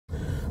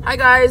Hi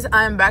guys,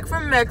 I'm back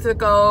from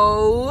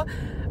Mexico.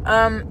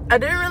 I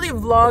didn't really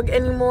vlog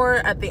anymore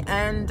at the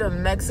end of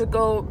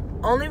Mexico,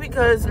 only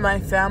because my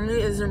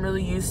family isn't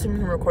really used to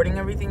me recording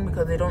everything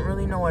because they don't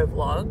really know I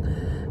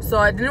vlog. So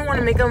I didn't want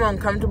to make them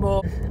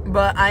uncomfortable,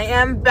 but I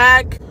am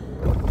back.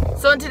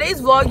 So in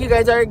today's vlog, you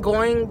guys are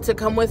going to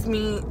come with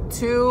me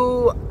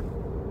to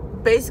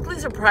basically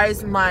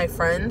surprise my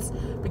friends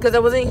because I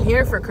wasn't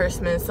here for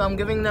Christmas, so I'm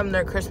giving them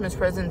their Christmas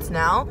presents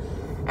now.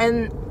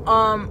 And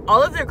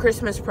all of their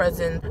Christmas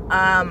presents,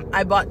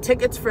 I bought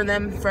tickets for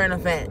them for an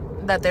event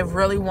that they've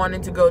really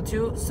wanted to go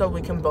to, so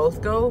we can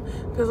both go.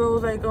 Because I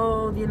was like,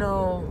 oh, you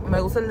know, me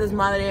gusta el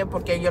desmadre,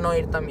 porque yo no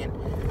ir también.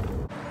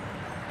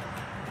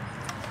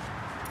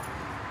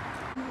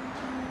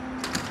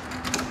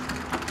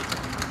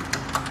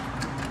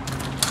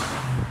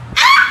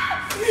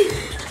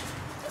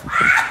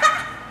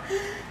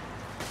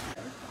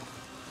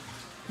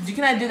 You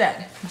cannot do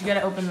that. You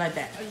gotta open like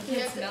that. Oh, you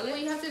can't smell it? Well,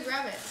 you have to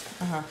grab it.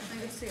 Uh-huh. I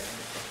can see it.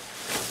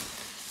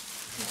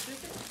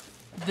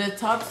 The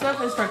top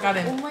stuff is for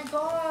Karen. Oh my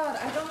god,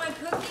 I got my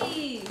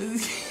cookies.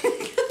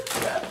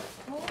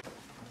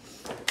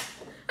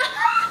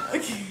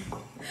 Okay.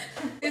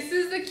 This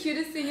is the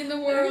cutest thing in the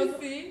world. Let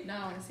me see. No,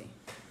 I want to see.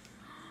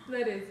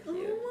 That is cute. Oh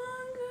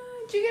my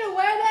god. You're gonna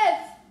wear this.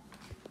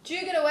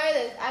 You're gonna wear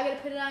this. I gotta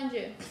put it on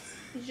you.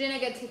 You're gonna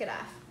get take it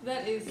off.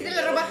 That is Quítate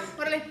la ropa.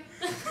 Órale.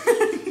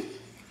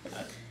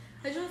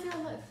 I just want to see how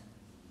it looks.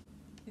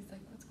 He's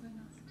like, what's going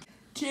on?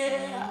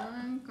 Yeah. Oh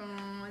my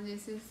god,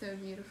 this is so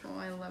beautiful.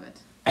 I love it.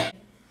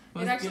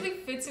 It actually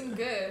fits him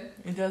good.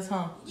 It does,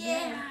 huh?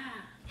 Yeah.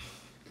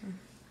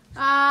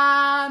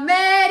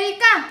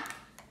 America.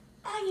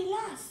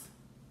 Águilas.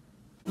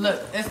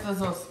 Look, estas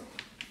dos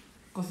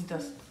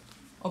cositas.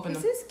 Open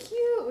them. This is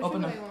cute. Which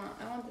Open one them. do I want?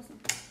 I want this one.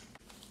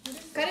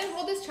 Karen,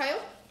 hold this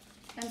child.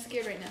 I'm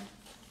scared right now.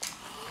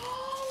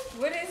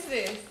 What is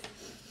this?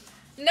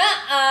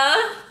 Nuh-uh.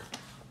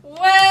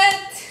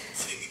 What?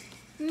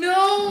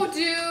 No,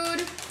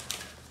 dude.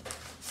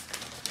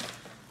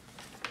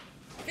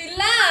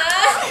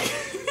 Pilar.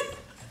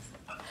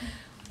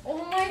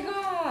 Oh my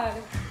god.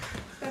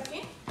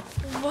 ¿Aquí?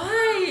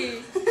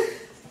 Why?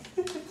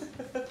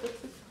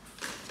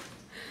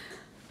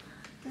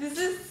 This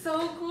is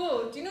so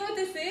cool. Do you know what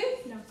this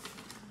is? No.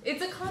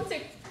 It's a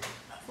concert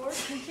for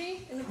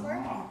country in the park.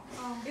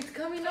 Oh. It's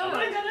coming up.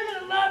 I'm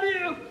gonna love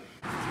you.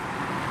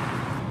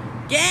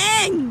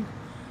 Gang.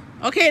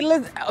 Okay,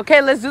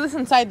 let's do this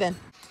inside then.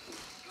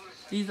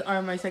 These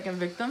are my second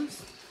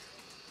victims,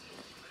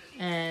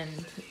 and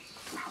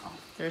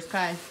there's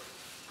Kai,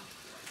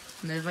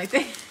 and there's my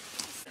thing.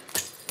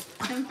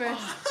 I'm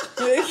first.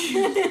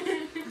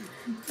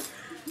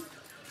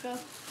 Go.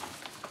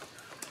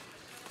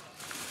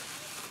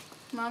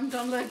 Mom,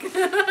 don't look.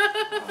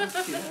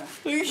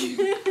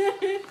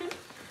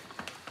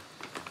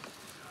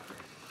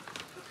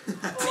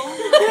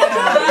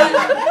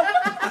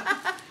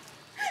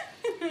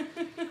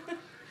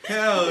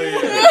 Hell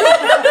yeah.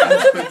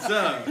 That's what's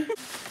up.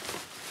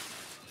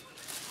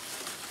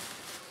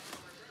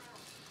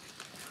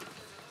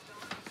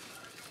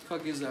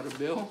 Fuck, is that a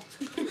bill?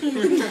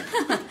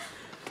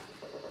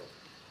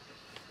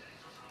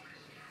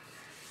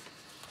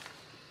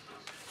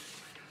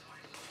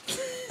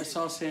 I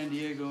saw San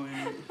Diego in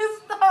it.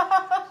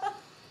 Stop.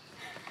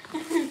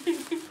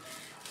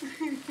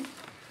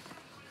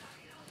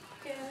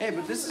 Hey,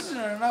 but this isn't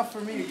enough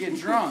for me to get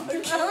drunk.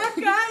 Oh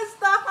my God,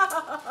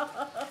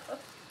 stop.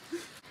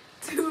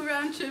 2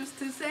 round trips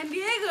to San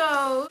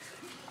Diego.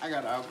 I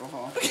got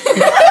alcohol. He's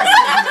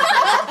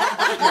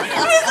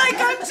like,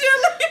 I'm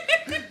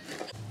chilling.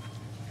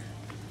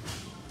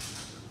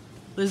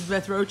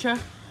 Lisbeth Rocha.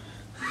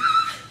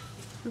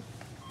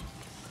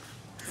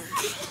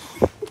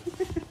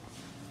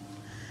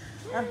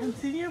 I'll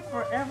continue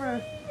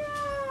forever.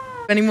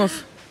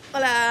 Venimos.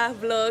 Hola,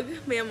 vlog.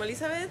 Me llamo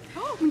Elizabeth.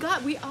 Oh my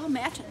god, we all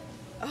matching.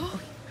 Oh,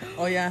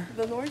 Oh yeah.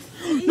 the North.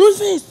 North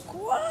Face.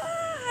 What?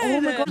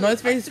 Oh my God.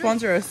 North Face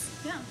sponsor us.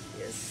 Yeah.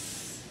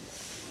 Yes.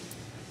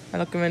 A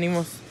lo que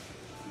venimos.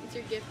 It's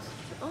your gift.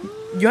 Oh.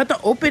 You have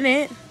to open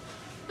it.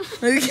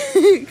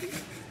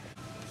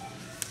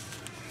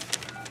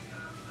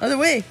 Other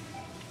way.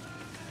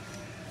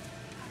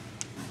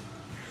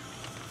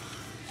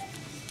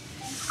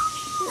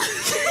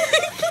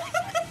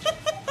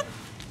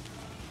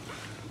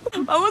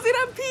 Vamos a ir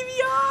a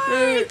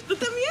PBR. ¿Tú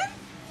también?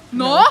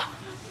 No?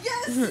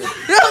 Yes.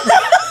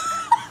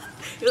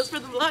 It was for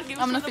the vlog. It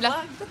was Vámonos, for the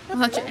Pilar. vlog.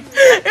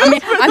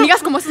 Vamos a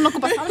amigas como esas no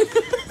ocupas.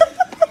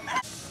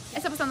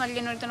 Está pasando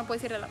alguien, ahorita no puede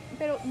cerrarla.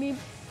 Pero mi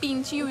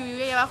pinche lluvia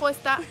ahí abajo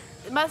está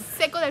más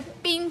seco del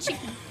pinche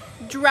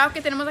drought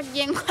que tenemos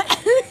aquí en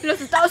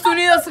los Estados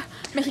Unidos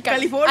mexicanos.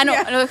 California. Ah,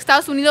 no, los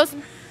Estados Unidos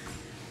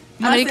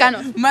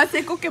americanos. Más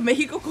seco que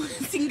México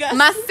sin gas.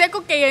 Más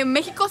seco que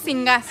México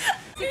sin gas.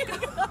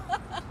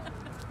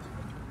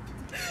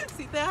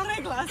 Si te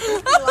arreglas,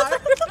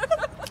 Pilar.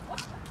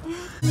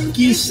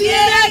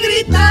 Quisiera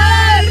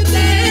gritarte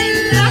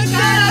en la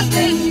cara,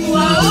 tengo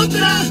a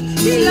otra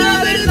y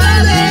la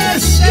verdad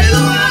es que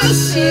lo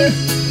hace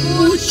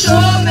mucho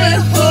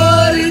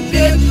mejor.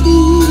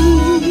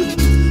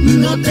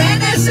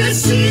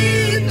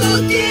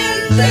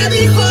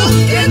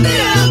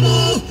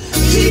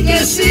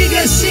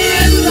 sigues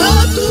siendo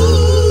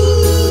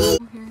tú.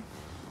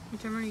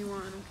 Whichever you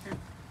want, I don't care.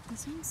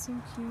 This one's so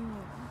cute.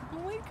 Oh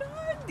my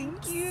god,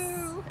 thank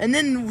you. And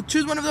then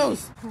choose one of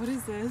those. What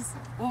is this?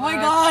 Oh my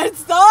god,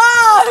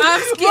 stop!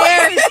 I'm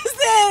scared. What is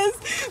this?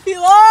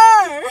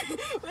 Pilar!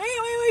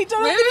 Wait,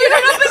 don't Wait, open you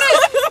don't yours. open it!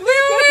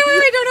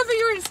 Wait, don't open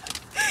yours!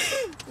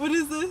 What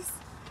is this?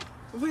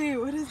 Wait,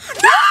 what is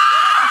this?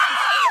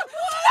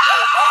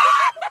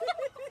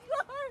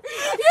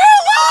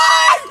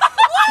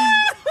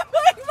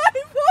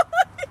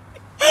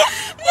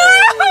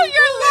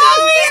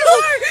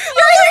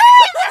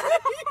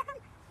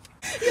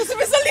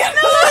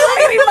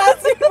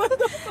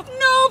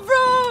 No,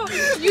 bro!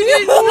 You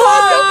did What the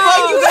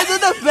fuck? You not! guys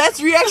are the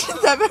best reactions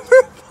I've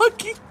ever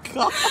fucking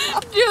got.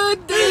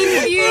 Dude,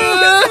 thank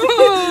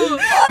you!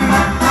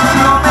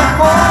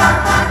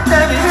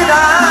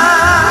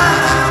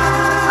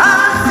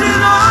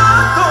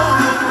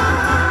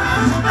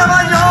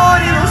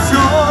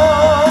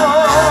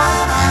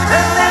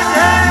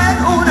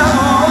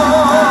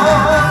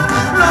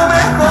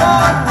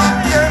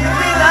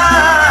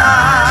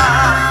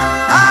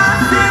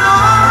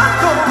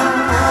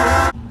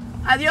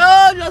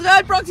 Adiós, nos vemos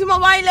el próximo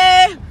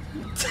baile.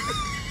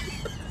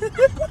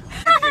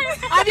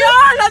 Adiós,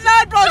 nos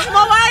vemos el próximo